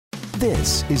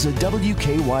This is a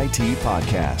WKYT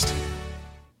podcast.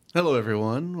 Hello,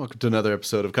 everyone. Welcome to another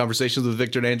episode of Conversations with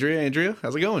Victor and Andrea. Andrea,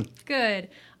 how's it going? Good.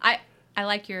 I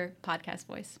like your podcast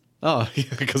voice. Oh, yeah,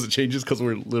 because it changes because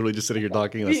we're literally just sitting here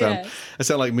talking. And I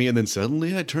sound like me, and then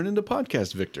suddenly I turn into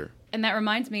podcast Victor. And that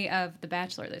reminds me of The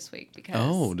Bachelor this week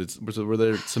because Were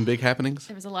there some big happenings?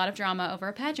 there was a lot of drama over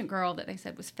a pageant girl that they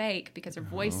said was fake because her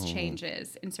voice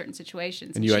changes in certain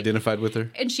situations. And you identified with her?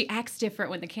 And she acts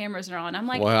different when the cameras are on. I'm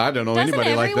like, well, I don't know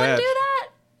anybody like that. Doesn't everyone do that?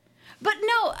 But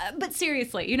no, but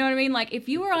seriously, you know what I mean? Like, if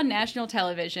you were on national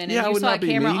television and you saw a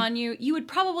camera on you, you would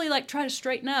probably, like, try to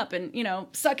straighten up and,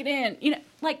 suck it in.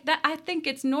 Like, that. I think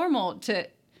it's normal to...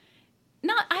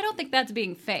 I don't think that's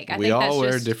being fake. I we think all that's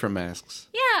wear just, different masks.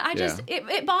 Yeah,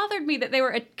 it bothered me that they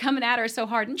were coming at her so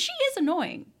hard. And she is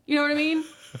annoying. You know what I mean?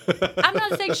 I'm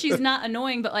not saying she's not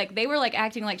annoying, but, like, they were, like,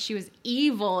 acting like she was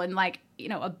evil and, like,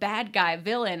 a bad guy,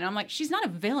 villain. And I'm like, she's not a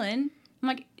villain. I'm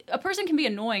like, a person can be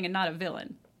annoying and not a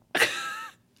villain.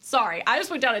 Sorry, I just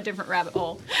went down a different rabbit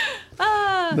hole.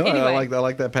 Anyway. I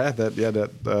like that path.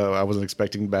 I wasn't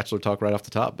expecting Bachelor talk right off the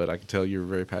top, but I can tell you're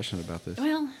very passionate about this.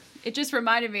 Well, it just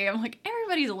reminded me. I'm like,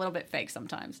 everybody's a little bit fake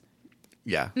sometimes.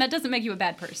 Yeah, and that doesn't make you a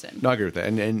bad person. No, I agree with that.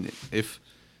 And if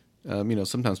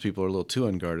sometimes people are a little too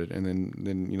unguarded, and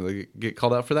then they get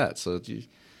called out for that. So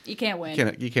you can't win.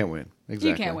 You can't win. Exactly.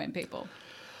 You can't win, people.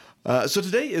 So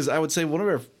today is, I would say, one of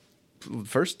our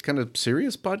first kind of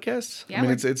serious podcast. Yeah, I mean,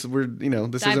 we're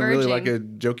this isn't really like a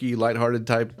jokey, lighthearted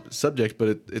type subject,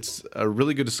 but it's a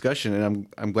really good discussion, and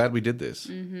I'm glad we did this.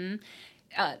 Mm-hmm.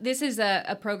 This is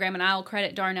a program, and I'll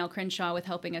credit Darnell Crenshaw with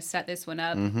helping us set this one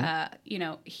up.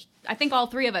 Mm-hmm. I think all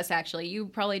three of us actually. You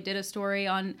probably did a story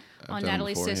on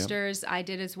Natalie's before, sisters. Yeah. I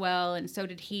did as well, and so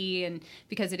did he. And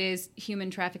because it is Human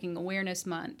Trafficking Awareness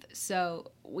Month, so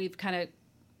we've kind of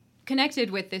connected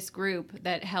with this group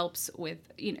that helps with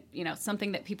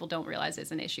something that people don't realize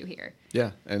is an issue here.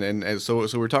 Yeah, and so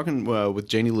we're talking with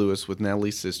Janie Lewis with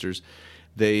Natalie's sisters.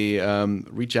 They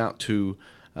reach out to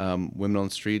women on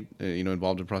the street,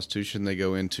 involved in prostitution. They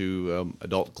go into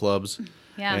adult clubs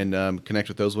and connect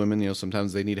with those women.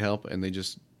 Sometimes they need help, and they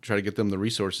just try to get them the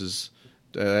resources.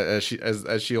 As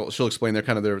she'll explain, they're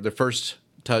kind of their first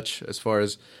touch as far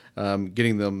as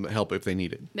getting them help if they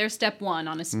need it. They're step one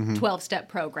on a 12-step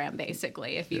program,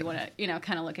 basically, if you want to,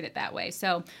 kind of look at it that way.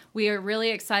 So we are really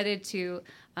excited to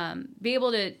be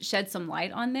able to shed some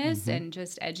light on this and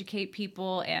just educate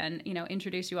people and,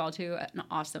 introduce you all to an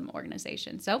awesome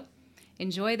organization. So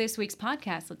enjoy this week's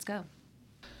podcast. Let's go.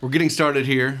 We're getting started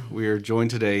here. We are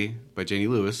joined today by Janie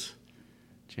Lewis.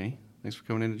 Janie, thanks for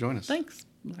coming in to join us. Thanks.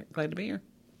 Glad to be here.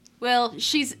 Well,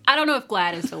 I don't know if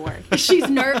glad is the word. She's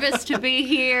nervous to be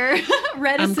here,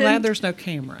 reticent. I'm glad there's no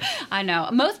camera. I know.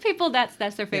 Most people, that's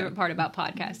their favorite part about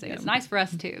podcasting. Yeah. It's nice for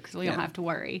us, too, because we don't have to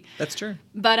worry. That's true.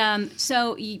 But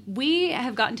so we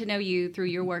have gotten to know you through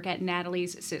your work at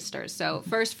Natalie's Sisters. So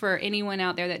first, for anyone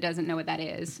out there that doesn't know what that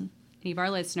is, any of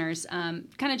our listeners, kind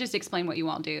of just explain what you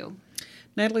all do.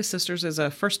 Natalie's Sisters is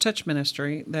a First Touch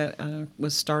ministry that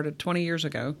was started 20 years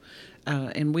ago,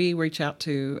 and we reach out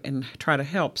to and try to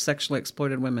help sexually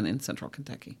exploited women in Central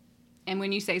Kentucky. And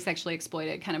when you say sexually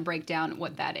exploited, kind of break down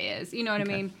what that is. You know what I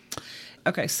mean?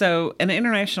 Okay, so an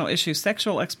international issue,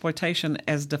 sexual exploitation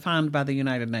as defined by the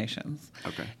United Nations,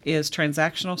 is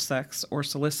transactional sex or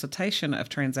solicitation of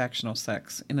transactional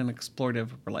sex in an exploitive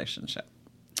relationship.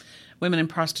 Women in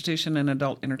prostitution and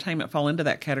adult entertainment fall into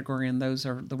that category, and those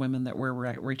are the women that we're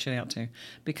reaching out to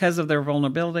because of their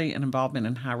vulnerability and involvement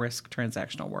in high-risk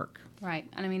transactional work. Right.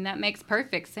 And I mean, that makes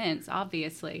perfect sense,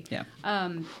 obviously. Yeah.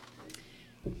 And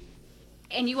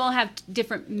you all have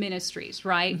different ministries,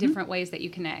 right? Different ways that you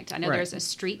connect. I know there's a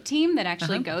street team that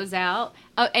actually goes out.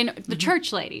 And the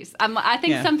church ladies. I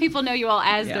think some people know you all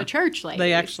as the church ladies.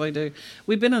 They actually do.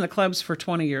 We've been in the clubs for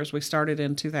 20 years. We started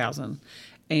in 2000.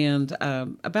 And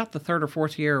about the third or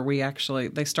fourth year,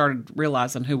 they started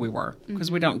realizing who we were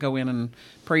because we don't go in and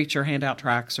preach or hand out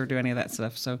tracts or do any of that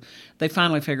stuff. So they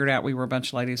finally figured out we were a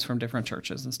bunch of ladies from different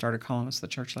churches and started calling us the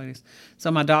church ladies.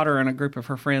 So my daughter and a group of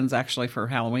her friends actually for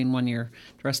Halloween one year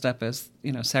dressed up as,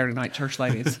 Saturday night church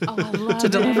ladies to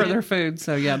deliver their food.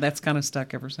 So yeah, that's kind of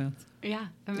stuck ever since. Yeah,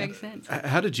 that makes sense.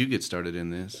 How did you get started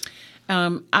in this?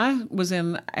 I was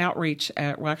in outreach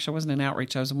I wasn't in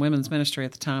outreach. I was in women's ministry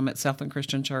at the time at Southland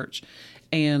Christian Church,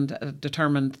 and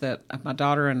determined that my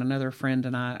daughter and another friend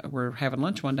and I were having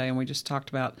lunch one day, and we just talked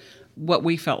about what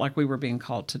we felt like we were being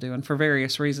called to do. And for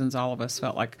various reasons, all of us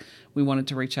felt like we wanted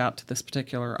to reach out to this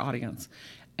particular audience.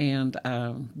 And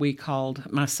we called,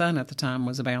 my son at the time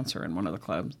was a bouncer in one of the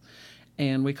clubs.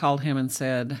 And we called him and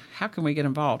said, how can we get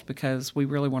involved? Because we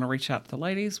really want to reach out to the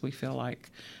ladies. We feel like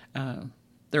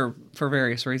they're for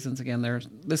various reasons. Again,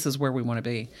 this is where we want to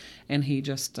be, and he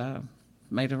just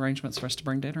made arrangements for us to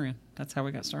bring dinner in. That's how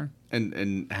we got started.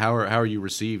 And how are you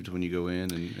received when you go in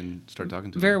and start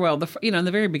talking to them? Very well. In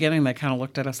the very beginning, they kind of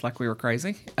looked at us like we were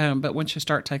crazy. But once you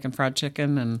start taking fried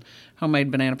chicken and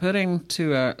homemade banana pudding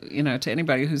to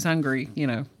anybody who's hungry,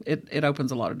 it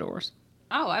opens a lot of doors.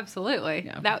 Oh, absolutely.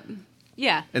 Yeah.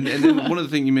 Yeah. And then one of the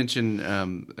things you mentioned,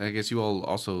 I guess you all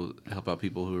also help out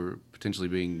people who are potentially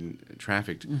being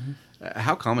trafficked. Mm-hmm.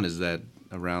 How common is that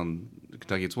around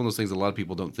Kentucky? It's one of those things that a lot of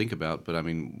people don't think about, but I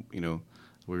mean, we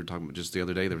were talking about just the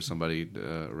other day, there was somebody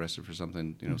arrested for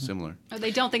something, similar. Oh,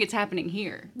 they don't think it's happening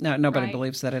here. No, nobody right?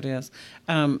 believes that it is.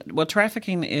 Well,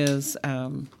 trafficking is,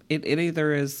 it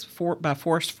either is by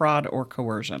forced fraud or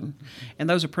coercion. And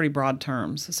those are pretty broad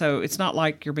terms. So it's not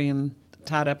like you're being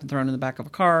tied up and thrown in the back of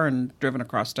a car and driven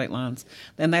across state lines.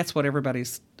 And that's what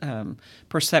everybody's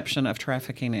perception of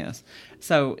trafficking is.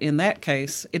 So in that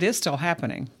case, it is still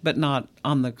happening, but not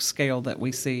on the scale that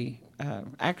we see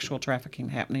actual trafficking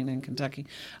happening in Kentucky.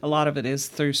 A lot of it is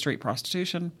through street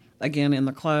prostitution, again, in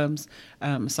the clubs,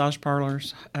 massage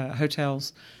parlors,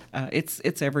 hotels.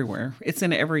 It's everywhere. It's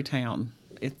in every town.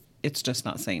 It's just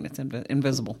not seen. It's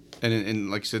invisible. And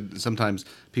like you said, sometimes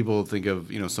people think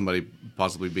of somebody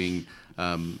possibly being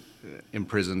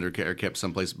imprisoned or kept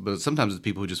someplace, but sometimes it's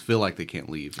people who just feel like they can't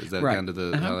leave. Is that right. kind of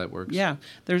how that works? Yeah,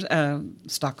 there's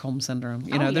Stockholm syndrome.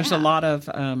 There's yeah. a lot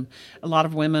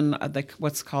of women.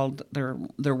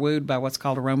 They're wooed by what's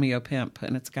called a Romeo pimp,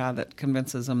 and it's a guy that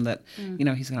convinces them that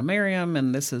he's going to marry them,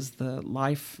 and this is the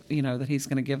life that he's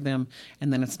going to give them,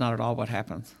 and then it's not at all what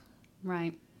happens.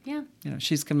 Right. Yeah.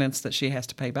 She's convinced that she has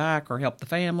to pay back or help the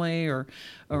family, or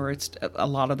it's a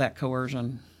lot of that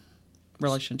coercion,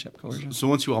 relationship coercion. So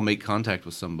once you all make contact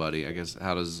with somebody, I guess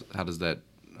how does that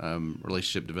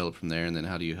relationship develop from there, and then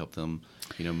how do you help them,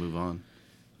 move on?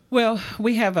 Well,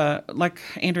 we have like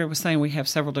Andrea was saying, we have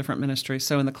several different ministries.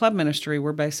 So in the club ministry,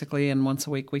 we're basically once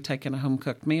a week we take in a home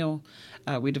cooked meal.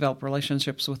 We develop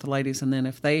relationships with the ladies, and then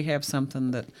if they have something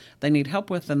that they need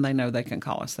help with, then they know they can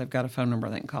call us. They've got a phone number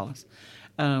they can call us.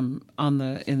 In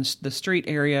the street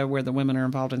area where the women are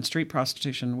involved in street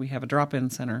prostitution, we have a drop-in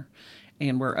center,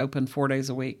 and we're open 4 days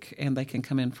a week, and they can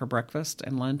come in for breakfast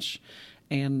and lunch,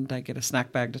 and they get a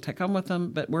snack bag to take home with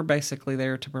them. But we're basically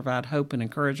there to provide hope and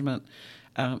encouragement,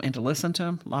 and to listen to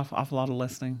them, awful lot of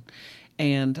listening,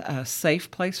 and a safe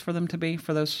place for them to be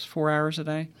for those 4 hours a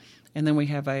day. And then we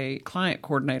have a client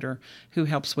coordinator who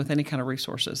helps with any kind of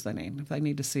resources they need. If they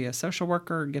need to see a social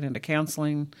worker, get into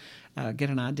counseling, get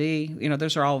an ID,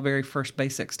 those are all very first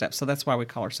basic steps. So that's why we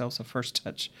call ourselves a first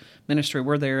touch ministry.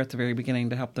 We're there at the very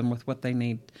beginning to help them with what they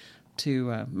need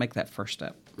to make that first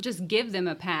step. Just give them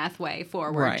a pathway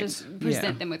forward. Right. Just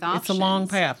present them with options. It's a long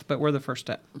path, but we're the first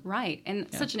step. Right.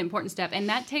 And such an important step. And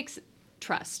that takes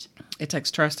trust. It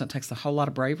takes trust, and it takes a whole lot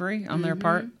of bravery on their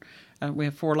part. We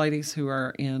have 4 ladies who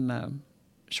are in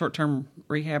short-term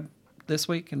rehab this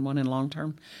week and one in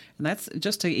long-term. And that's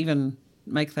just to even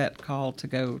make that call to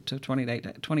go to a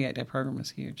 28-day program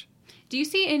is huge. Do you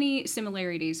see any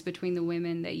similarities between the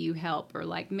women that you help, or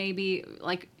maybe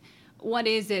what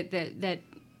is it that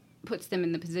puts them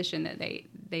in the position that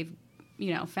they've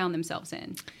found themselves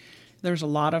in? There's a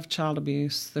lot of child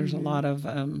abuse. There's a lot of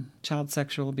child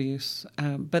sexual abuse.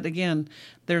 But again,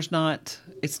 it's not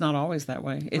always that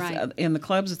way. Right. In the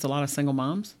clubs, it's a lot of single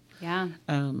moms. Yeah.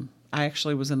 I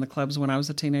actually was in the clubs when I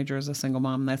was a teenager as a single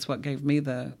mom. That's what gave me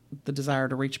the desire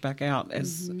to reach back out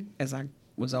as I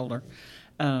was older.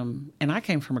 And I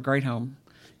came from a great home,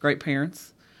 great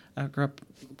parents. I grew up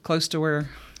close to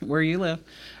where you live.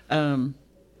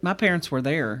 My parents were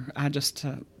there. I just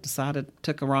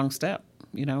took a wrong step,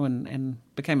 and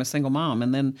became a single mom.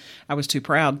 And then I was too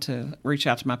proud to reach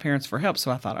out to my parents for help. So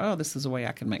I thought, oh, this is a way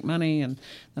I can make money. And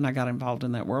then I got involved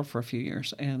in that world for a few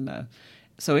years. And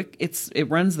so it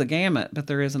runs the gamut, but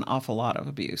there is an awful lot of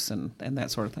abuse and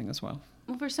that sort of thing as well.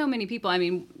 Well, for so many people, I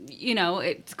mean,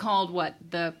 it's called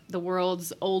the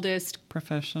world's oldest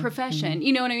profession. Mm-hmm.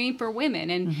 You know what I mean? For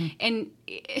women. And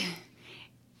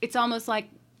it's almost like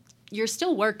you're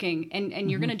still working and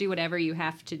you're going to do whatever you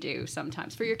have to do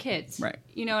sometimes for your kids. Right.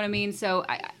 You know what I mean? So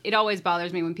it always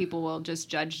bothers me when people will just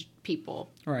judge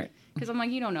people. Right. Because I'm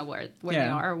like, you don't know where they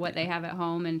are or what they have at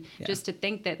home. And just to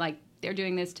think that they're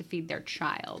doing this to feed their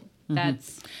child.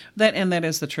 That's that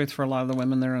is the truth for a lot of the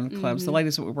women that are in the clubs. The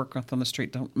ladies that we work with on the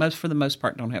street for the most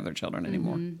part don't have their children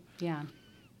anymore. Yeah.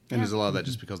 And there's a lot of that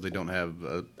just because they don't have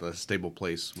a stable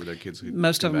place where their kids could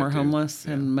Most of them are homeless,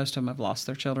 yeah. and most of them have lost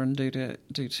their children due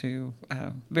to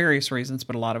various reasons,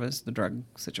 but a lot of it is the drug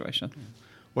situation.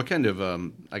 What kind of,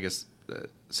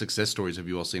 success stories have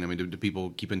you all seen? I mean, do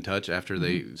people keep in touch after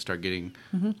they start getting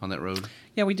on that road?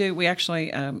 Yeah, we do. We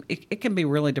actually, it can be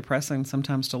really depressing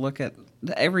sometimes to look at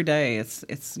every day.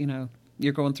 It's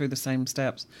you're going through the same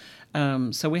steps.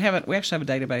 So we actually have a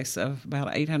database of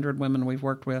about 800 women we've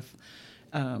worked with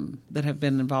that have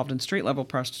been involved in street level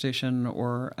prostitution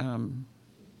or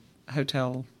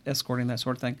hotel escorting, that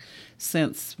sort of thing,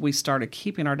 since we started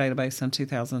keeping our database in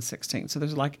 2016. So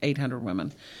there's like 800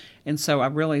 women. And so I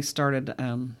really started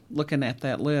looking at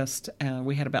that list.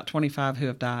 We had about 25 who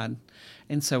have died.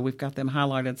 And so we've got them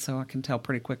highlighted so I can tell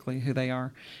pretty quickly who they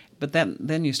are. But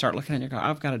then you start looking and you go,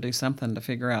 I've got to do something to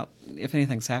figure out if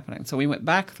anything's happening. So we went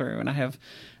back through, and I have,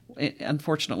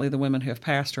 unfortunately, the women who have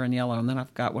passed are in yellow, and then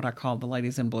I've got what I call the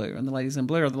ladies in blue. And the ladies in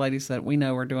blue are the ladies that we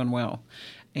know are doing well.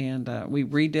 And we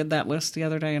redid that list the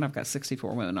other day, and I've got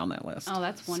 64 women on that list. Oh,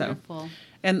 that's wonderful. So,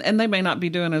 and they may not be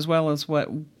doing as well as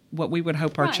what we would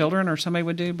hope our Right. children or somebody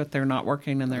would do, but they're not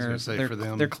working, and gonna say, for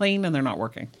them- they're clean and they're not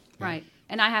working. Right.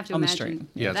 And I have to On the imagine. street.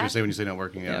 Yeah, that's what you that- say when you say not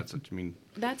working. Yeah, that's what you mean.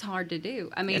 That's hard to do.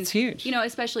 I mean, It's huge.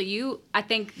 Especially you. I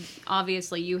think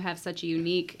obviously you have such a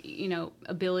unique,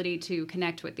 ability to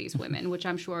connect with these women, which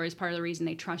I'm sure is part of the reason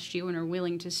they trust you and are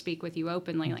willing to speak with you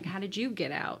openly. Like, how did you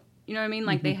get out? You know what I mean?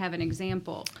 Like they have an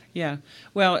example. Yeah.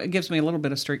 Well, it gives me a little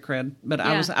bit of street cred, but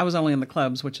Yeah. I was only in the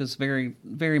clubs, which is very,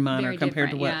 very minor Very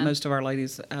compared to different, what yeah. most of our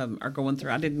ladies are going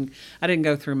through. I didn't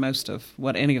go through most of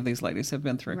what any of these ladies have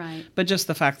been through. Right. But just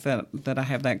the fact that I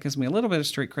have that gives me a little bit of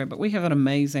street cred. But we have an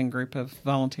amazing group of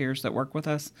volunteers that work with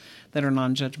us that are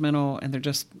non-judgmental, and they're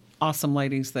just awesome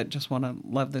ladies that just want to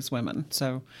love these women.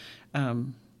 So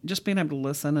just being able to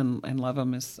listen and love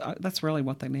them that's really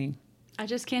what they need. I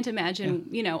just can't imagine,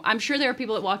 I'm sure there are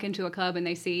people that walk into a club and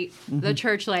they see the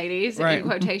church ladies Right. in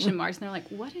quotation marks and they're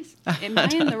like, am I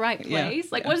in the right Yeah,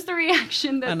 place? Like, yeah. what's the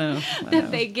reaction that, I know. that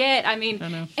they get? I mean, I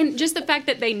know. and just the fact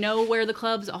that they know where the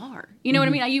clubs are. You know what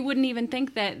I mean? You wouldn't even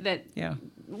think that Yeah.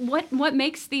 what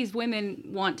makes these women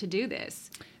want to do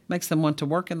this? Makes them want to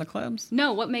work in the clubs.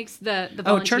 No, what makes the Church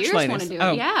volunteers ladies. want to do it?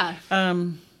 Oh. Yeah.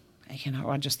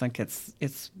 I just think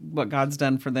it's what God's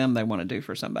done for them, they want to do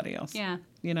for somebody else. Yeah.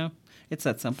 It's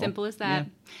that simple. Simple as that.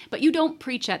 Yeah. But you don't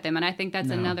preach at them, and I think that's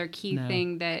another key no.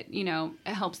 thing that,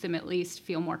 helps them at least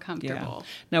feel more comfortable.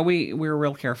 No, we're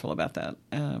real careful about that.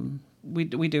 We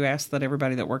do ask that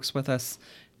everybody that works with us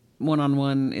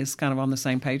one-on-one is kind of on the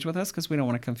same page with us because we don't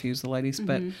want to confuse the ladies.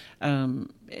 But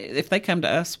if they come to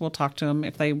us, we'll talk to them.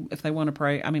 If they want to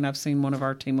pray, I mean, I've seen one of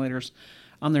our team leaders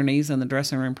on their knees in the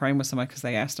dressing room praying with somebody because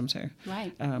they asked them to.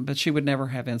 Right. But she would never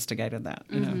have instigated that,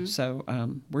 you know. So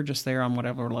we're just there on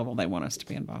whatever level they want us to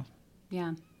be involved. Yeah.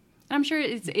 And I'm sure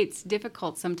it's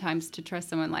difficult sometimes to trust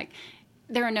someone. Like,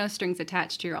 there are no strings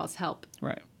attached to your all's help.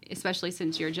 Right. Especially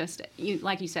since you're just,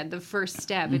 like you said, the first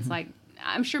step. It's like,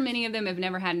 I'm sure many of them have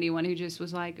never had anyone who just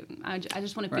was like, I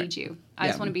just want to Right. feed you. I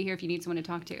just want to be here if you need someone to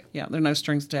talk to. Yeah, there are no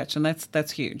strings attached, and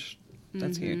that's huge.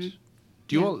 That's huge.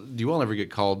 Do you all ever get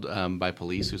called by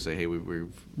police who say, "Hey,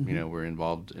 we're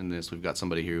involved in this. We've got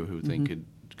somebody here who think could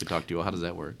talk to you"? How does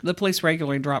that work? The police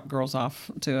regularly drop girls off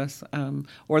to us,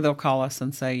 or they'll call us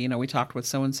and say, we talked with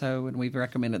so and so, and we've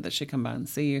recommended that she come by and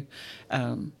see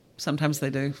you. Sometimes they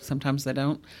do, sometimes they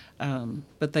don't,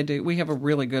 but they do. We have a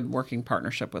really good working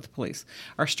partnership with the police.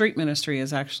 Our street ministry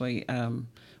is actually.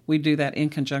 We do that in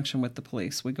conjunction with the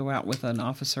police. We go out with an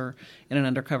officer in an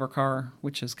undercover car,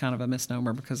 which is kind of a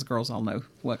misnomer because the girls all know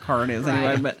what car it is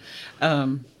anyway. Right.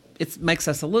 But it makes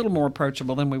us a little more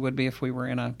approachable than we would be if we were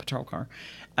in a patrol car.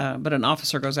 But an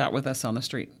officer goes out with us on the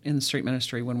street, in the street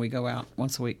ministry, when we go out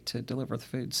once a week to deliver the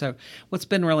food. So what's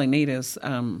been really neat is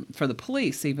for the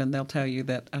police, even, they'll tell you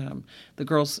that the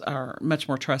girls are much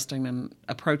more trusting and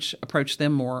approach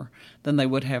them more than they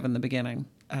would have in the beginning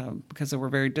because they were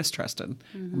very distrusted,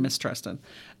 or mistrusted.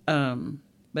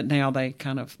 But now they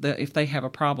if they have a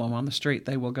problem on the street,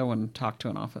 they will go and talk to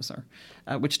an officer,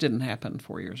 which didn't happen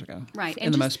 4 years ago. Right.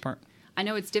 In the most part. I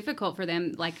know it's difficult for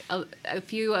them. Like a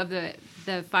few of the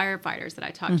firefighters that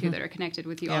I talked to that are connected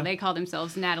with you all, Yeah. they call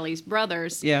themselves Natalie's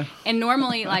brothers. Yeah. And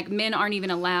normally, like, men aren't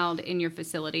even allowed in your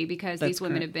facility because That's these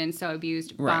women correct. have been so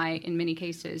abused Right. by, in many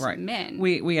cases, Right. men.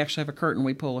 We actually have a curtain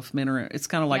we pull if men are. It's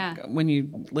kind of like Yeah. when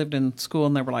you lived in school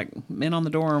and they were like men on the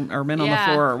dorm or men on Yeah.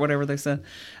 the floor or whatever they said.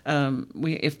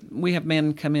 If we have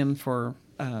men come in for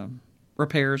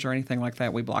repairs or anything like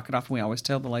that, we block it off. And we always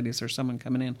tell the ladies there's someone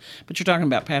coming in. But you're talking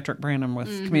about Patrick Branham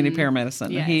with Community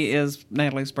Paramedicine. Yes. He is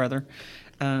Natalie's brother.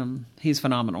 He's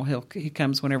phenomenal. He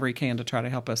comes whenever he can to try to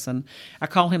help us. And I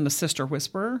call him the sister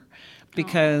whisperer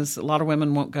because a lot of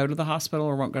women won't go to the hospital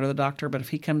or won't go to the doctor. But if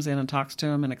he comes in and talks to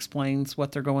them and explains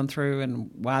what they're going through and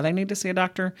why they need to see a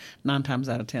doctor, 9 times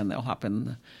out of 10 they'll hop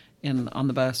in on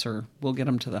the bus, or we'll get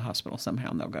them to the hospital somehow,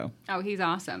 and they'll go. Oh, he's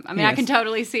awesome. I mean, He I is. can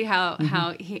totally see how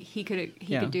he could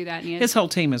do that. And he His whole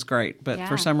team is great, but Yeah.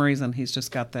 for some reason, he's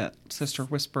just got that sister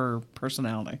whisperer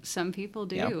personality. Some people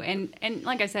do. Yeah. And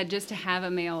like I said, just to have a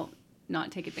male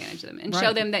not take advantage of them and Right.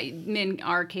 show them that men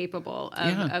are capable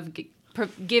of, Yeah.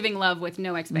 giving love with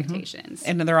no expectations.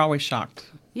 And they're always shocked.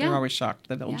 Yeah. They're always shocked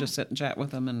that they'll Yeah. just sit and chat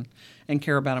with them and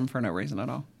care about them for no reason at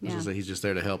all. I was Yeah. gonna say, he's just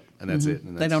there to help, and that's it.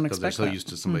 And They don't because they're expect so that. used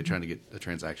to somebody trying to get a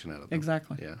transaction out of them.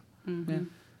 Exactly. Yeah. Mm-hmm.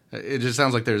 Yeah. It just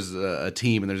sounds like there's a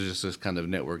team, and there's just this kind of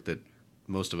network that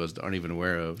most of us aren't even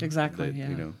aware of. Exactly. that, Yeah.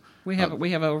 You know, We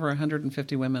have over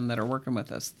 150 women that are working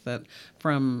with us that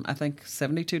from I think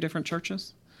 72 different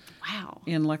churches Wow.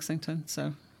 in Lexington.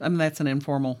 So I mean that's an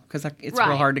informal because it's Right.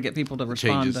 real hard to get people to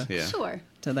respond changes. Yeah. Sure.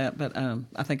 to that. But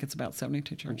I think it's about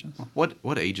 72 churches.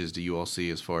 What ages do you all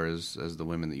see as far as the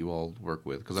women that you all work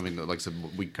with? Because I mean, like I said,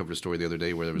 we covered a story the other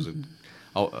day where there was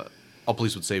all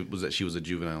police would say was that she was a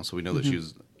juvenile, so we know that she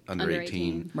was under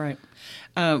 18. Right.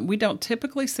 We don't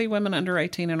typically see women under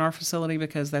 18 in our facility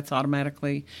because that's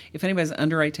automatically, if anybody's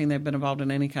under 18, they've been involved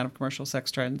in any kind of commercial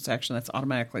sex transaction, that's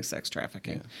automatically sex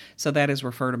trafficking. Yeah. So that is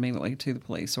referred immediately to the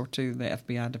police or to the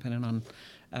FBI, depending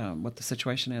on what the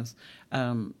situation is.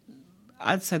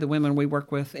 I'd say the women we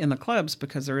work with in the clubs,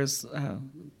 because there is,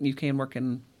 you can work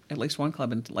in at least one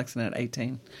club in Lexington at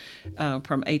 18,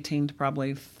 from 18 to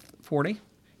probably 40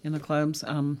 in the clubs.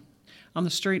 On the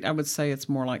street, I would say it's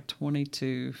more like 20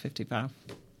 to 55.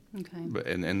 Okay. But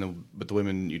the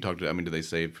women you talked to, I mean, do they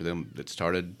say for them it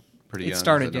started pretty young? It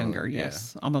started Is that all- younger,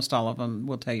 yes. Almost all of them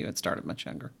will tell you it started much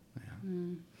younger.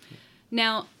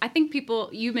 Now, I think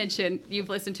you mentioned you've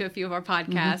listened to a few of our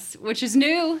podcasts, which is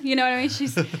new. You know what I mean?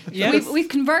 She's Yes. we've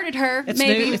converted her. It's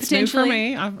maybe new. It's potentially.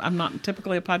 new for me. I'm not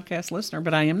typically a podcast listener,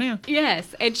 but I am now.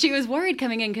 Yes, and she was worried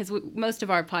coming in because most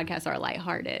of our podcasts are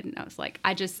lighthearted, and I was like,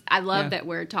 I love Yeah. that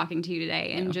we're talking to you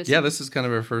today, and just Yeah, this is kind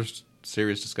of our first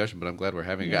serious discussion, but I'm glad we're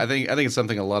having it. I think it's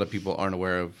something a lot of people aren't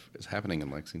aware of is happening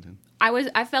in Lexington.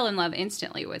 I fell in love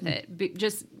instantly with it.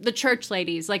 Just the church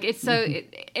ladies, like it's so,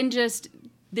 and just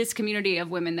this community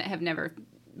of women that have never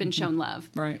been shown love.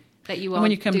 Right. That you And all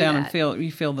when you come do down that. and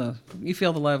you feel the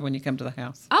love when you come to the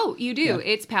house. Oh, you do. Yeah.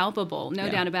 It's palpable, no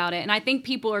Yeah. doubt about it. And I think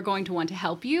people are going to want to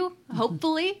help you,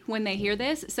 hopefully, when they hear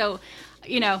this. So,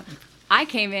 I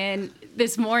came in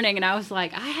this morning and I was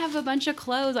like, I have a bunch of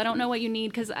clothes. I don't know what you need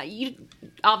because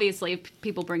obviously, if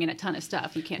people bring in a ton of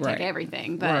stuff, you can't Right. take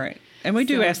everything. But Right. And we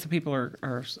do so- ask the people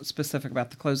are specific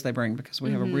about the clothes they bring because we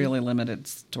have a really limited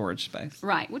storage space.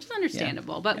 Right, which is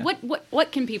understandable. But Yeah.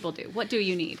 what can people do? What do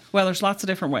you need? Well, there's lots of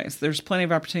different ways. There's plenty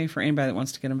of opportunity for anybody that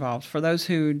wants to get involved. For those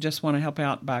who just want to help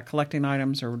out by collecting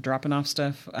items or dropping off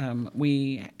stuff,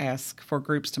 we ask for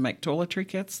groups to make toiletry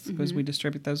kits because we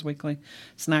distribute those weekly,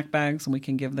 snack bags, and we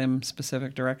can give them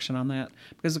specific direction on that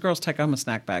because the girls take home a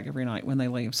snack bag every night when they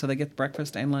leave. So they get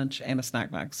breakfast and lunch and a snack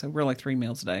bag. So really 3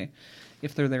 meals a day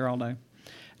if they're there all day.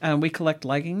 We collect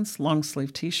leggings, long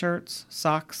sleeve T-shirts,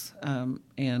 socks,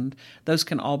 and those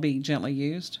can all be gently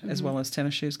used, as well as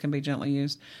tennis shoes can be gently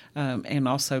used, and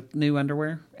also new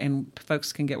underwear. And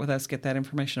folks can get with us, get that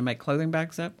information, and make clothing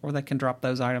bags up, or they can drop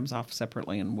those items off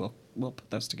separately, and we'll put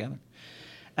those together.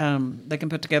 They can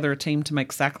put together a team to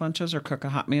make sack lunches or cook a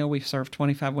hot meal. We serve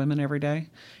 25 women every day,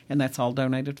 and that's all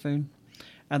donated food.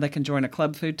 They can join a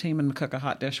club food team and cook a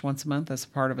hot dish once a month as a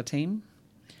part of a team.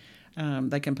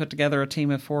 They can put together a team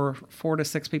of four to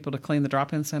six people to clean the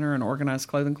drop-in center and organize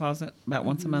clothing closet about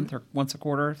once a month or once a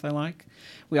quarter if they like.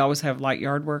 We always have light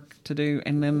yard work to do.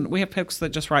 And then we have folks that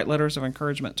just write letters of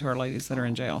encouragement to our ladies that are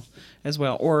in jail as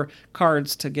well, or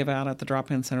cards to give out at the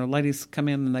drop-in center. Ladies come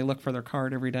in and they look for their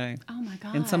card every day. Oh my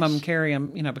gosh. And some of them carry them,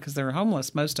 because they're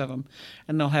homeless, most of them.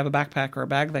 And they'll have a backpack or a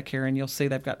bag they carry, and you'll see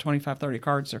they've got 25, 30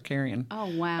 cards they're carrying.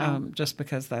 Oh, wow. Just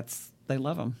because they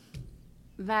love them.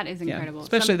 That is incredible.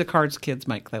 Especially the cards kids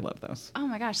make. They love those. Oh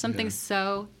my gosh, something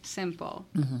so simple.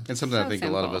 And something So I think a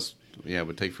lot of simple. us,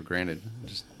 would take for granted.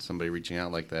 Just somebody reaching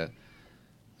out like that.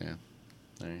 Yeah.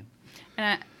 All right.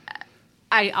 And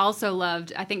I also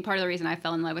loved, I think part of the reason I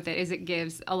fell in love with it is it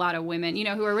gives a lot of women,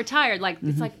 who are retired, like,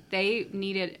 it's like they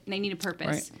need a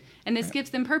purpose. Right. And this gives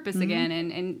them purpose again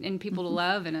and people to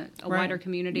love and a Right. wider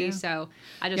community. Yeah. So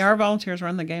I just, Yeah, our volunteers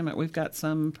run the gamut. We've got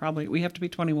some we have to be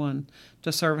 21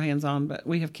 to serve hands-on, but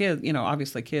we have kids,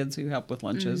 obviously kids who help with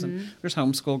lunches, and there's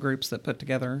homeschool groups that put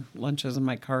together lunches and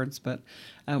make cards. But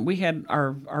we had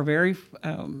our very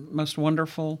most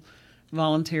wonderful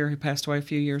volunteer who passed away a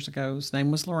few years ago. His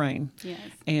name was Lorraine. Yes.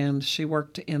 And she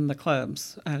worked in the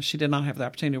clubs. She did not have the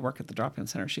opportunity to work at the drop-in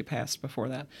center. She passed before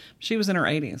that. She was in her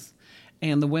 80s.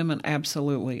 And the women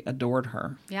absolutely adored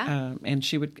her. Yeah. And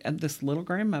she would, this little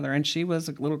grandmother, and she was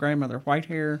a little grandmother, white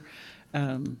hair,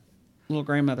 little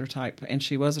grandmother type. And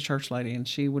she was a church lady. And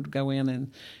she would go in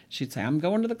and she'd say, I'm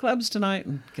going to the clubs tonight,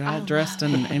 and get all dressed.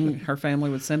 And her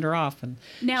family would send her off. And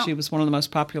Now- she was one of the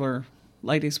most popular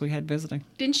ladies we had visiting.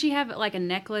 Didn't she have like a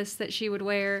necklace that she would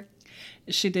wear?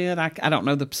 She did. I don't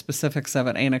know the specifics of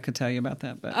it. Anna could tell you about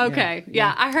that. But Okay.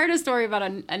 Yeah. I heard a story about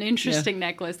an interesting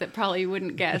necklace that probably you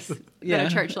wouldn't guess that Yeah. a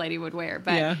church lady would wear.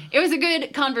 But Yeah. it was a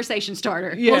good conversation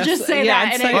starter. Yes. We'll just say Yeah, that.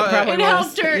 I'd And say it probably it was.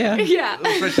 helped her. Yeah. Yeah.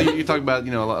 Especially you talk about,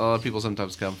 a lot of people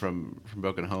sometimes come from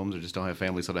broken homes or just don't have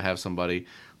family, so to have somebody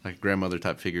like a grandmother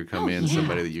type figure come in, yeah.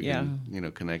 somebody that you Yeah.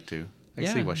 can connect to. I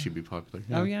Yeah. see why she'd be popular.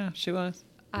 Oh, yeah, she was.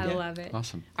 I Yeah. love it.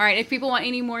 Awesome. All right. If people want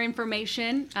any more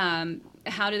information,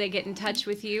 how do they get in touch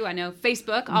with you? I know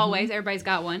Facebook, always. Everybody's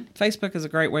got one. Facebook is a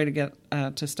great way to get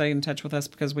to stay in touch with us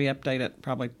because we update it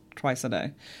probably twice a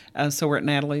day. So we're at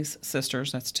Natalie's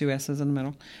Sisters. That's 2 S's in the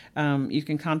middle. You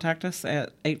can contact us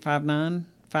at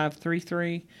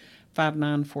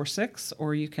 859-533-5946,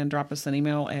 or you can drop us an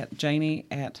email at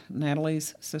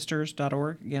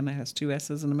janie@nataliessisters.org. Again, that has 2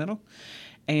 S's in the middle.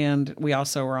 And we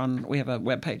also we have a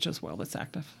webpage as well that's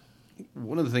active.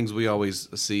 One of the things we always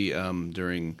see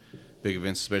during big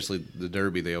events, especially the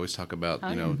Derby, they always talk about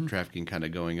trafficking kind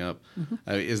of going up.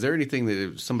 Is there anything that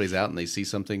if somebody's out and they see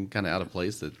something kind of out of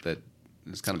place that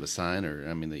is kind of a sign, or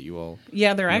that you all?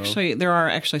 Yeah, there are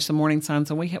actually some warning signs,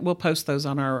 and we'll post those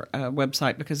on our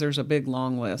website because there's a big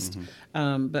long list.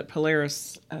 But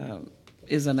Polaris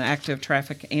is an active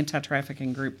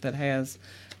anti-trafficking group that has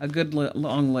a good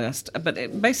long list.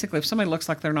 But basically, if somebody looks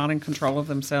like they're not in control of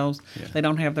themselves, they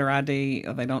don't have their ID,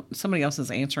 or somebody else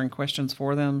is answering questions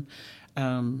for them.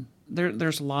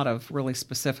 There's a lot of really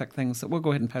specific things that we'll go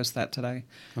ahead and post that today,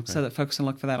 so that folks can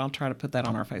look for that. I'll try to put that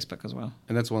on our Facebook as well.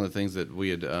 And that's one of the things that we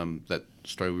had that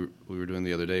story we were doing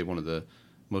the other day. One of the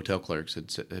motel clerks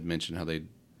had mentioned how they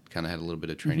kind of had a little bit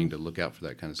of training to look out for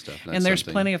that kind of stuff. And there's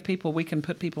plenty of people. We can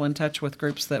put people in touch with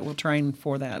groups that will train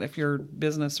for that. If your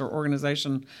business or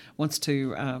organization wants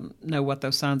to know what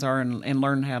those signs are and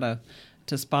learn how to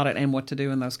spot it and what to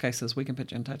do in those cases, we can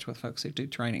put you in touch with folks who do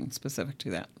training specific to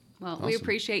that. Well, we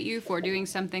appreciate you for doing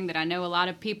something that I know a lot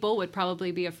of people would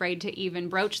probably be afraid to even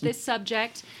broach this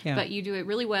subject, but you do it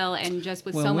really well and just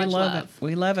with so much love.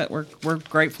 We love it. We're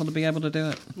grateful to be able to do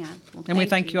it. Yeah. Well, and we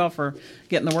thank you all for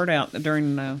getting the word out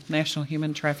during National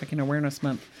Human Trafficking Awareness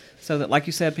Month, so that, like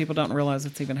you said, people don't realize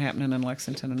it's even happening in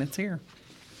Lexington, and it's here.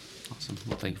 Awesome.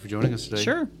 Well, thank you for joining us today.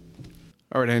 Sure.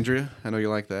 All right, Andrea, I know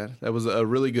you like that. That was a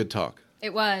really good talk.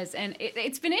 It was, and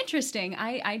it's been interesting.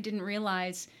 I didn't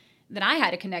realize that I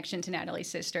had a connection to Natalie's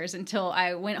Sisters until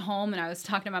I went home and I was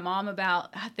talking to my mom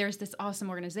about there's this awesome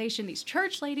organization, these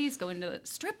church ladies go into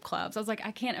strip clubs. I was like,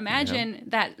 I can't imagine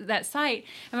that site.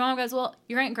 And my mom goes, well,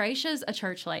 your Aunt Gracia's a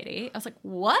church lady. I was like,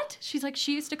 what? She's like,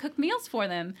 she used to cook meals for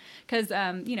them because,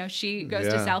 she goes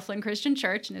to Southland Christian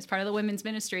Church and is part of the women's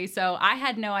ministry. So I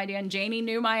had no idea. And Janie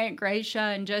knew my Aunt Gracia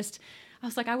and I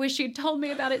was like, I wish you'd told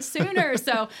me about it sooner.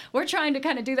 So we're trying to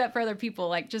kind of do that for other people,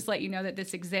 like just let you know that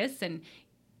this exists, and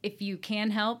if you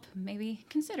can help, maybe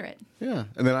consider it. Yeah.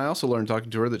 And then I also learned talking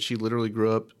to her that she literally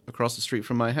grew up across the street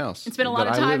from my house. It's been a lot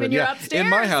of time in your upstairs. In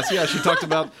my house, yeah. She talked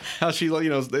about how she,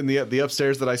 in the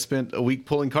upstairs that I spent a week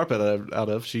pulling carpet out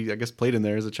of, she, I guess, played in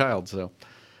there as a child. So,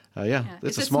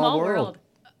 it's a small world.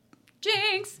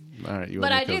 Jinx. All right.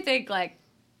 But I do think,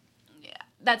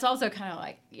 that's also kind of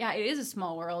it is a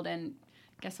small world. And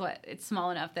guess what? It's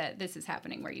small enough that this is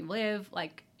happening where you live.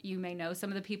 You may know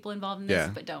some of the people involved in this,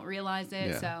 but don't realize it.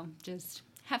 Yeah. So just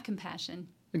have compassion.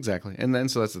 Exactly. And then,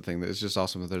 so that's the thing. That it's just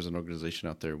awesome that there's an organization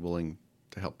out there willing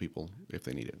to help people if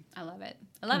they need it. I love it.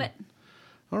 I love it.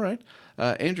 All right.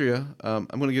 Andrea, I'm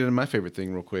going to get into my favorite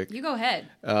thing real quick. You go ahead.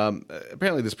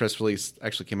 Apparently this press release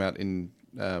actually came out in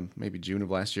maybe June of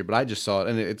last year, but I just saw it,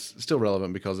 and it's still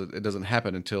relevant because it doesn't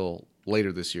happen until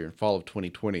later this year, fall of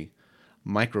 2020.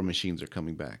 Micro Machines are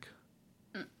coming back.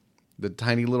 The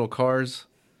tiny little cars.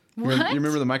 You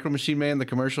remember the Micro Machine Man, the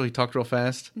commercial? He talked real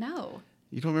fast. No.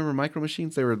 You don't remember Micro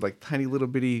Machines? They were like tiny little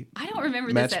bitty. I don't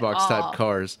remember this at Matchbox all. type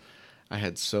cars. I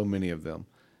had so many of them.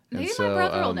 Maybe my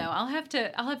brother will know. I'll have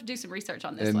to do some research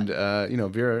on this one.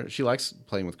 And Vera, she likes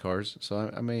playing with cars,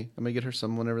 so I may get her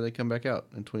some whenever they come back out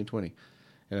in 2020.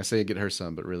 And I say get her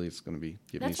some, but really it's going to be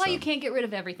get me some. That's why you can't get rid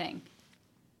of everything,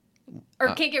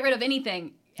 or can't get rid of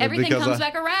anything. Everything comes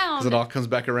back around. Because it all comes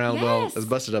back around. Yes. Well, as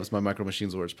busted up as my Micro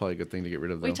Machines were, it's probably a good thing to get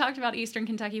rid of them. We talked about Eastern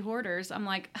Kentucky hoarders. I'm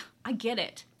like, I get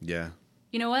it. Yeah.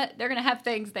 you know what? They're going to have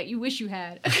things that you wish you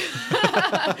had.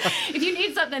 If you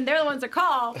need something, they're the ones to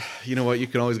call. You know what? You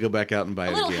can always go back out and buy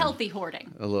it A little again. healthy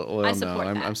hoarding. A little, well, I support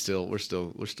no, that. we're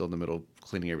still in the middle of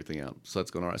cleaning everything out. So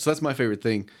that's going all right. So that's my favorite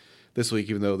thing this week,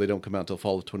 even though they don't come out until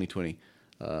fall of 2020.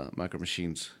 Micro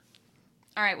Machines.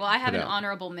 All right. Well, I have Put an out.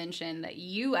 honorable mention that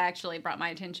you actually brought my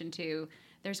attention to.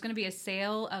 There's going to be a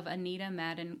sale of Anita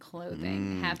Madden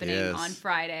clothing happening yes. on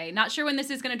Friday. Not sure when this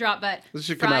is going to drop, but This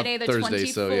should come out Friday the Thursday,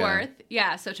 24th. so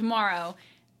yeah. So tomorrow.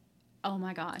 Oh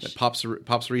my gosh. Pops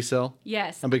resell.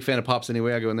 Yes. I'm a big fan of Pops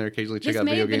anyway. I go in there occasionally, check This out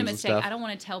may video have been a games and mistake. stuff. I don't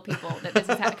want to tell people that this is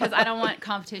happening because I don't want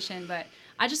competition, but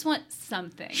I just want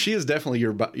something. She is definitely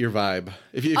your vibe.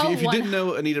 If you Oh, didn't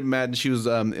know Anita Madden, she was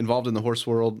involved in the horse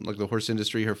world, like the horse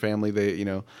industry. Her family,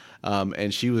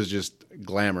 and she was just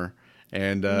glamour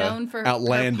and Known for her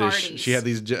outlandish. parties. She had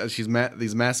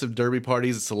these massive derby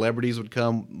parties. Celebrities would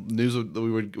come.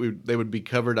 They would be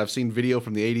covered. I've seen video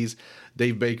from the '80s.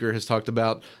 Dave Baker has talked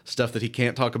about stuff that he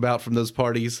can't talk about from those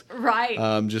parties. Right.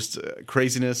 Just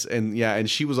craziness, and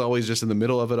she was always just in the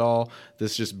middle of it all.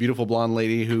 This just beautiful blonde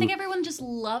lady who I think everyone just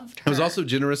loved her. it was also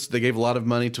generous. They gave a lot of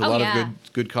money to a lot yeah.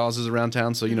 of good causes around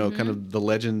town. So, kind of the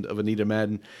legend of Anita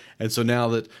Madden. And so now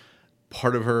that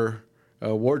part of her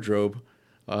wardrobe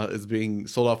is being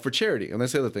sold off for charity. And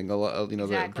that's the other thing. A lot, the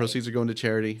Exactly. proceeds are going to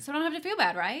charity. So I don't have to feel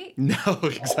bad, right? No,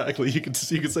 exactly. You could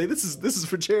say this is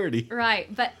for charity.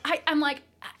 Right. But I'm like,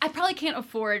 I probably can't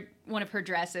afford one of her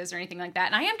dresses or anything like that.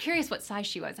 And I am curious what size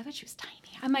she was. I bet she was tiny.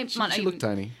 I might not She even- looked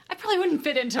tiny. I probably wouldn't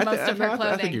fit into most of her clothing.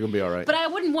 I think you're going to be all right. But I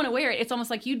wouldn't want to wear it. It's almost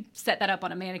like you'd set that up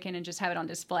on a mannequin and just have it on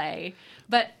display.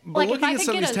 But like, if looking I at could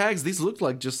some of get these tags, these look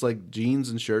like just like jeans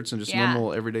and shirts and just Yeah.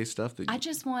 normal everyday stuff. I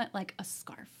just want like a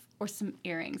scarf or some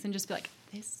earrings and just be like,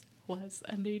 this was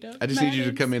Anita. I just need you to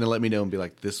Madden's. come in and let me know and be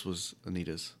like, this was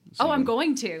Anita's. So Oh, you I'm can-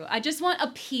 going to. I just want a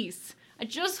piece. I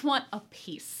just want a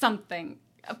piece, something,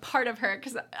 a part of her,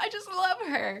 because I just love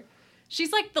her.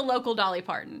 She's like the local Dolly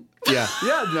Parton. Yeah,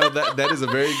 no, that is a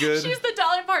very good. She's the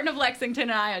Dolly Parton of Lexington,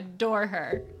 and I adore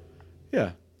her.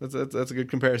 Yeah, that's a good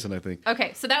comparison, I think.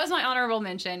 Okay, so that was my honorable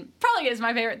mention. Probably is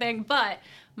my favorite thing, but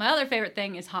my other favorite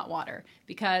thing is hot water,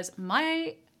 because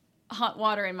my hot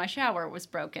water in my shower was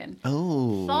broken.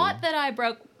 Oh. Thought that I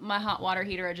broke my hot water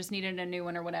heater. I just needed a new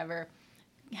one or whatever.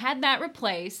 Had that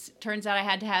replaced. Turns out I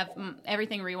had to have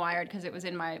everything rewired because it was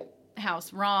in my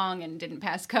house wrong and didn't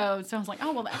pass code. So I was like,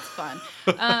 oh, well, that's fun.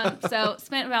 So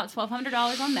spent about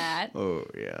 $1,200 on that. Oh,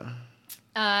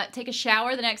 yeah. Take a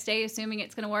shower the next day, assuming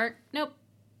it's going to work. Nope.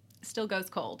 Still goes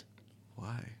cold.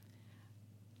 Why?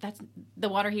 The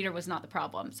water heater was not the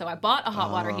problem. So I bought a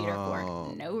hot water heater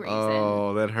for no reason.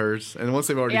 Oh, that hurts. And once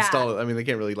they've already Yeah. installed it, I mean, they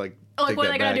can't really Like, take what are that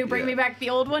they going to back. do? Bring Yeah. me back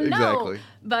the old one? Exactly. No.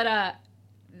 But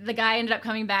the guy ended up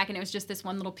coming back, and it was just this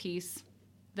one little piece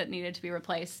that needed to be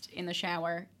replaced in the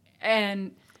shower.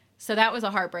 And so that was a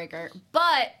heartbreaker.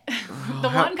 But the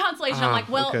one consolation, I'm like,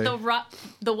 well, okay.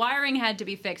 the wiring had to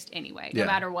be fixed anyway, no Yeah.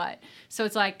 matter what. So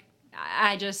it's like,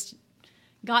 I just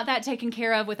got that taken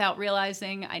care of without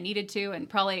realizing I needed to. And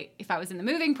probably if I was in the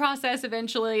moving process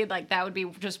eventually, like that would be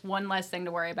just one less thing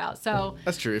to worry about. So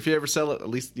That's true. If you ever sell it, at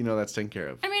least you know that's taken care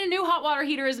of. I mean, a new hot water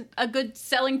heater is a good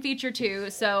selling feature too.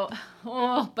 So,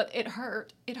 but it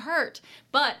hurt. It hurt.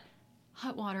 But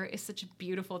hot water is such a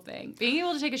beautiful thing. Being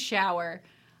able to take a shower.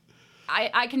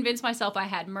 I convinced myself I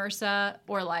had MRSA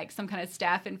or like some kind of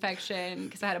staph infection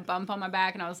because I had a bump on my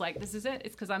back, and I was like, this is it.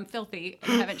 It's because I'm filthy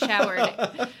and haven't showered.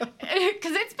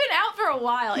 Because it's been out for a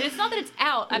while. And it's not that it's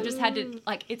out. I've just had to,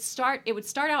 like, it would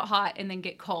start out hot and then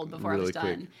get cold before I was Really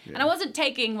quick, done. yeah. And I wasn't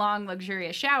taking long,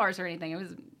 luxurious showers or anything. It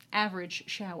was an average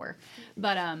shower.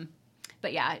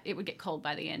 But yeah, it would get cold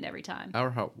by the end every time. Our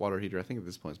hot water heater, I think at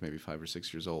this point, is maybe 5 or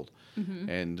 6 years old. Mm-hmm.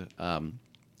 And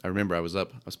I remember I was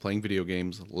playing video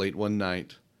games late one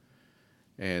night,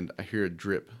 and I hear a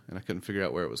drip, and I couldn't figure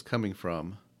out where it was coming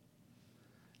from.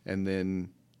 And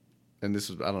this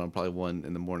was, I don't know, probably 1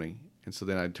 a.m. And so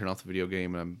then I turn off the video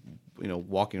game, and I'm,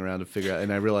 walking around to figure out,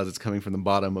 and I realize it's coming from the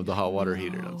bottom of the hot water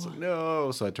heater. And I was like,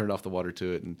 no. So I turned off the water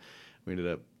to it, and we ended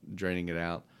up draining it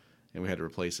out, and we had to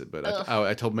replace it. But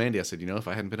I told Mandy, I said, if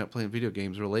I hadn't been up playing video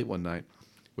games real late one night,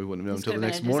 we wouldn't have known This until the could've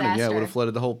next been a morning. Yeah, it disaster. would have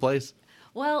flooded the whole place.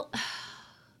 Well,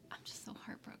 I'm just so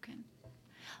heartbroken.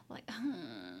 Like,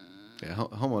 Yeah,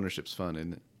 home ownership's fun,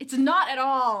 isn't it? it's not at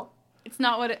all. It's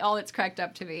not all it's cracked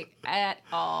up to be at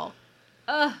all.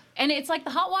 And it's like the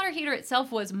hot water heater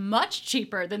itself was much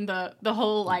cheaper than the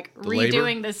whole like The labor?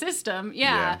 redoing the system.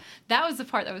 Yeah, Yeah. that was the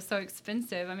part that was so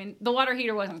expensive. I mean, the water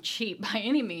heater wasn't cheap by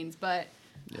any means, but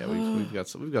Yeah, we've got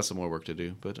some more work to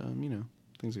do, but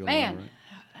things are going man, all right.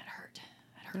 that hurt.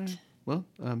 That hurt. Well,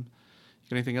 you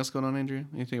Got anything else going on, Andrea?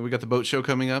 Anything? We got the boat show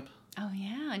coming up. Oh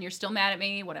yeah, and you're still mad at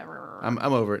me. Whatever. I'm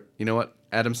over it. You know what?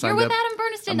 Adam signed You're up. with Adam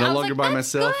Burniston. I'm no I was longer like, by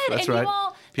that's myself. Good. That's and right. You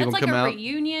all, People that's like come a out,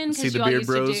 reunion see because the you all Beard used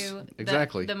Bros. to do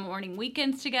Exactly. the morning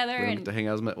weekends together. We And to hang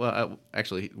out. Well,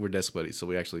 actually, we're desk buddies, so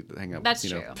we actually hang out. That's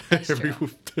you know, true. That's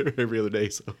every other day.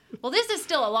 So well, this is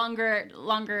still a longer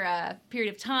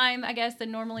period of time, I guess,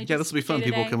 than normally. yeah, this will be fun.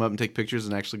 People day-to-day. come up and take pictures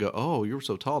and actually go, "Oh, you were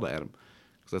so tall to Adam,"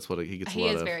 because that's what he gets a He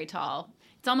lot is of. very tall.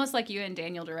 It's almost like you and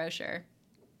Daniel DeRocher,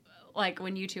 like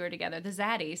when you two are together, the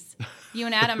Zaddies. You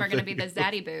and Adam are going to be the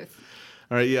Zaddy booth.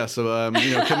 All right, yeah. So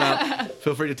come out.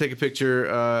 Feel free to take a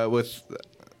picture with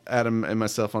Adam and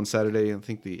myself on Saturday. I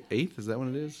think the 8th. Is that when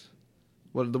it is?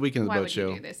 What the weekend of the Why boat would show?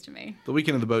 you do this to me? The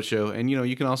weekend of the boat show, and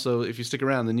you can also, if you stick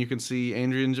around, then you can see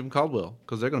Andrea and Jim Caldwell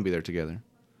because they're going to be there together.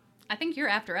 I think you're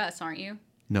after us, aren't you?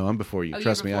 No, I'm before you. Oh,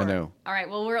 Trust you're me, I before. know. All right,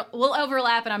 well, we'll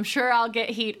overlap, and I'm sure I'll get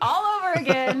heat all over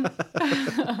again.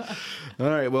 All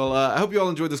right. Well, I hope you all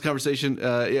enjoyed this conversation.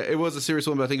 Yeah, it was a serious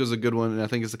one, but I think it was a good one, and I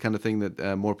think it's the kind of thing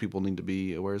that more people need to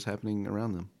be aware is happening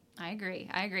around them. I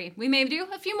agree. We may do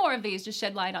a few more of these to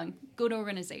shed light on good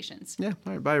organizations. Yeah.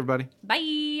 All right. Bye, everybody.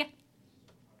 Bye.